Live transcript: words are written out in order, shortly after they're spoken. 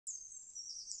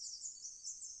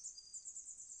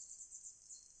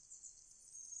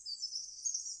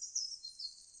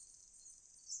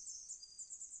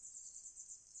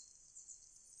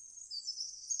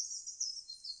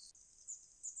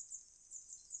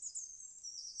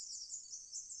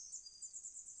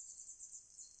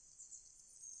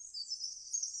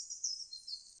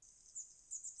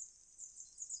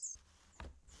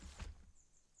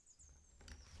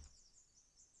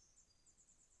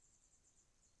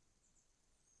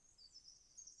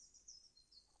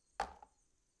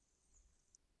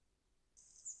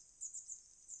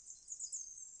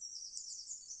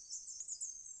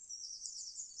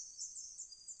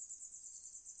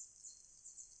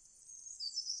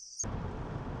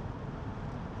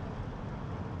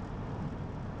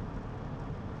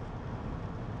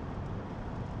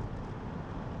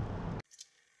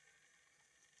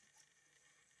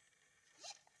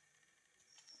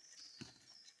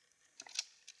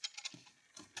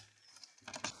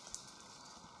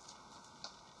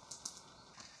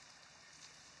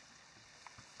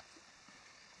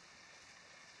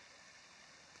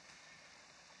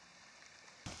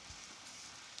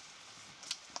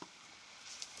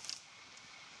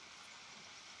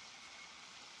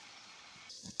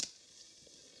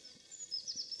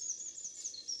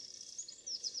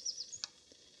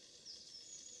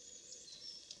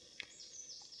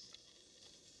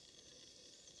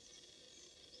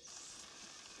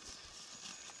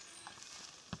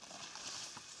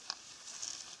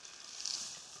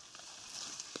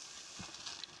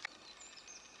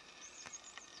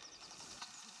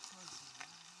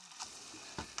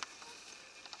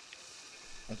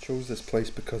I chose this place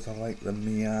because I like the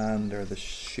meander, the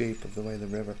shape of the way the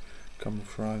river comes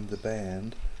around the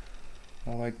bend.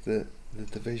 I like the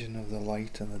division of the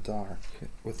light and the dark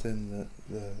within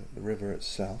the river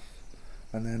itself.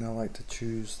 And then I like to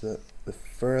choose the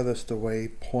furthest away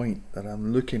point that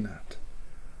I'm looking at.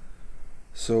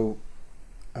 So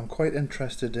I'm quite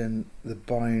interested in the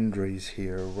boundaries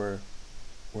here where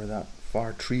that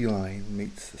far tree line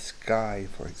meets the sky,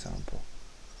 for example,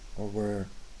 or where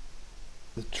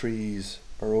the trees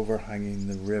are overhanging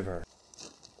the river.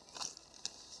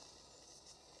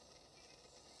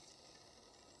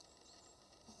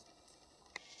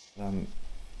 I'm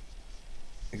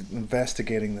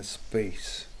investigating the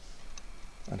space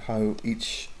and how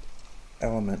each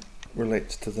element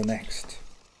relates to the next.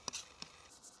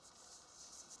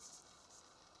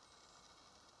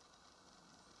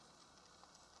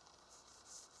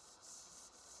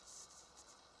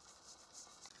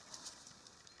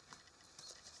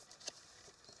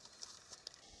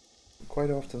 Quite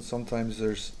often, sometimes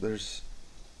there's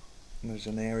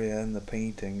an area in the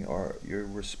painting or you're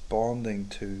responding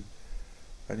to,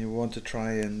 and you want to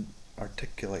try and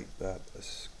articulate that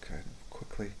as kind of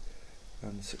quickly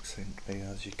and succinctly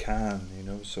as you can,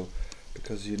 so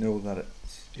because you know that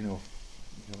it's,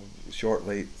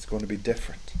 shortly it's going to be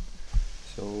different.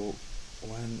 So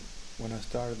when I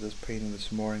started this painting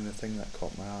this morning, the thing that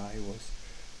caught my eye was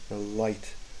the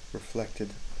light reflected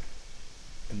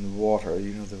in the water.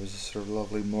 There was a sort of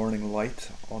lovely morning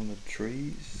light on the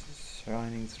trees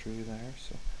shining through there.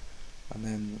 So, and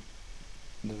then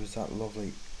there was that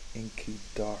lovely inky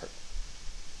dark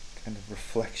kind of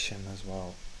reflection as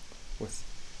well, with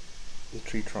the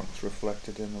tree trunks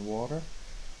reflected in the water,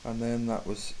 and then that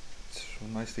was sort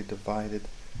of nicely divided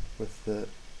with the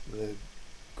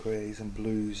greys and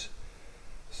blues.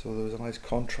 So there was a nice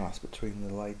contrast between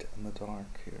the light and the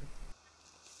dark here.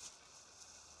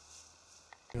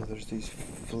 There's these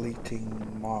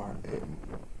fleeting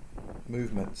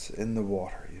movements in the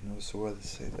water, so where they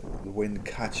say that the wind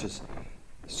catches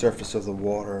the surface of the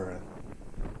water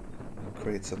and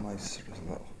creates a nice sort of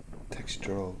little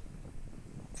textural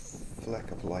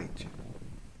fleck of light.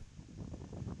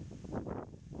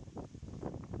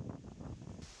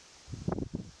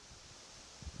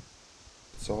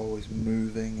 It's always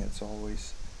moving, it's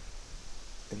always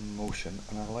in motion,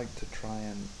 and I like to try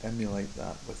and emulate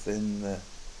that within the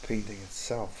painting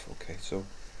itself. Okay, so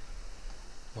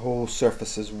the whole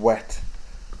surface is wet,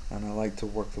 and I like to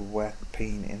work the wet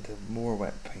paint into more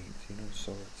wet paint,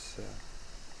 so it's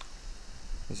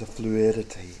there's a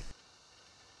fluidity.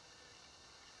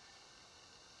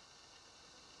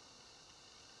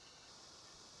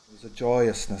 There's a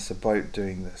joyousness about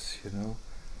doing this,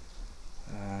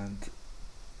 and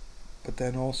but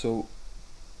then also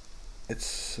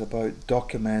it's about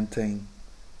documenting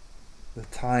the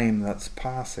time that's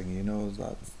passing,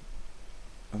 that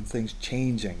and things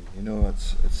changing,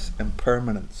 it's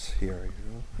impermanence here,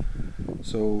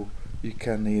 so you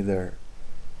can either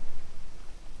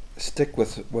stick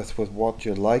with what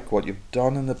you like, what you've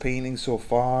done in the painting so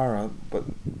far, but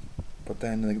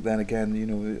then again,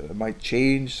 it might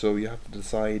change, so you have to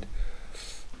decide,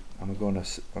 I'm going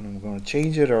to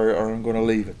change it or I'm going to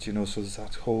leave it, so there's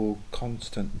that whole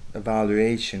constant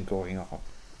evaluation going on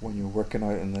when you're working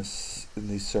out in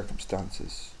these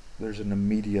circumstances. There's an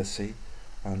immediacy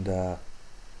and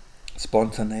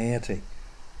spontaneity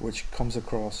which comes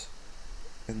across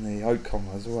in the outcome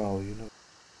as well,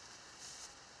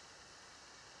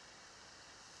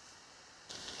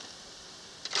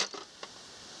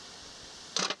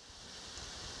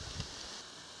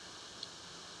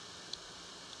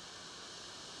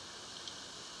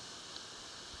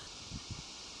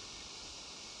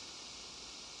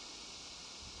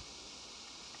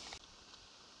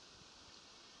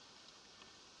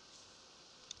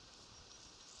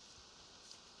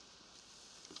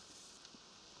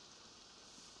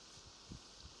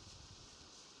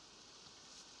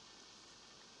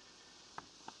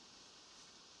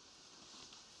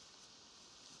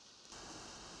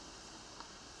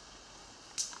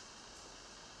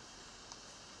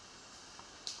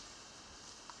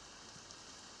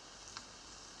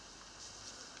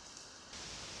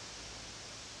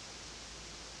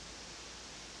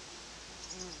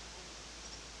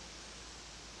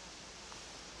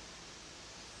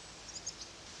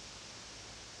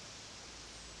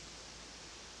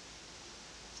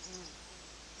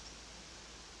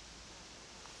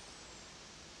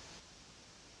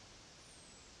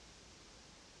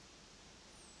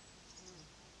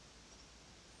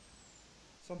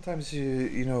 sometimes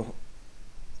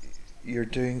you're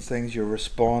doing things, you're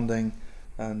responding,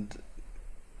 and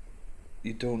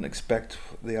you don't expect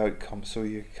the outcome, so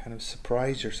you kind of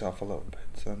surprise yourself a little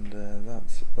bit, and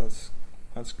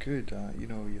that's good. You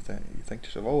think to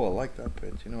yourself, oh, I like that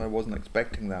bit. I wasn't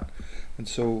expecting that, and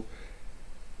so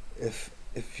if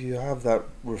you have that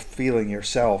feeling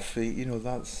yourself,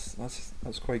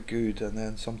 that's quite good. And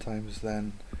then sometimes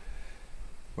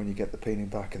when you get the painting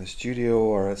back in the studio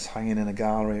or it's hanging in a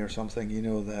gallery or something,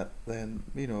 that then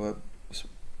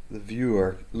the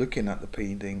viewer looking at the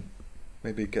painting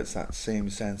maybe gets that same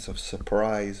sense of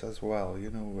surprise as well,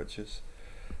 which is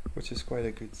quite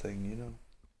a good thing.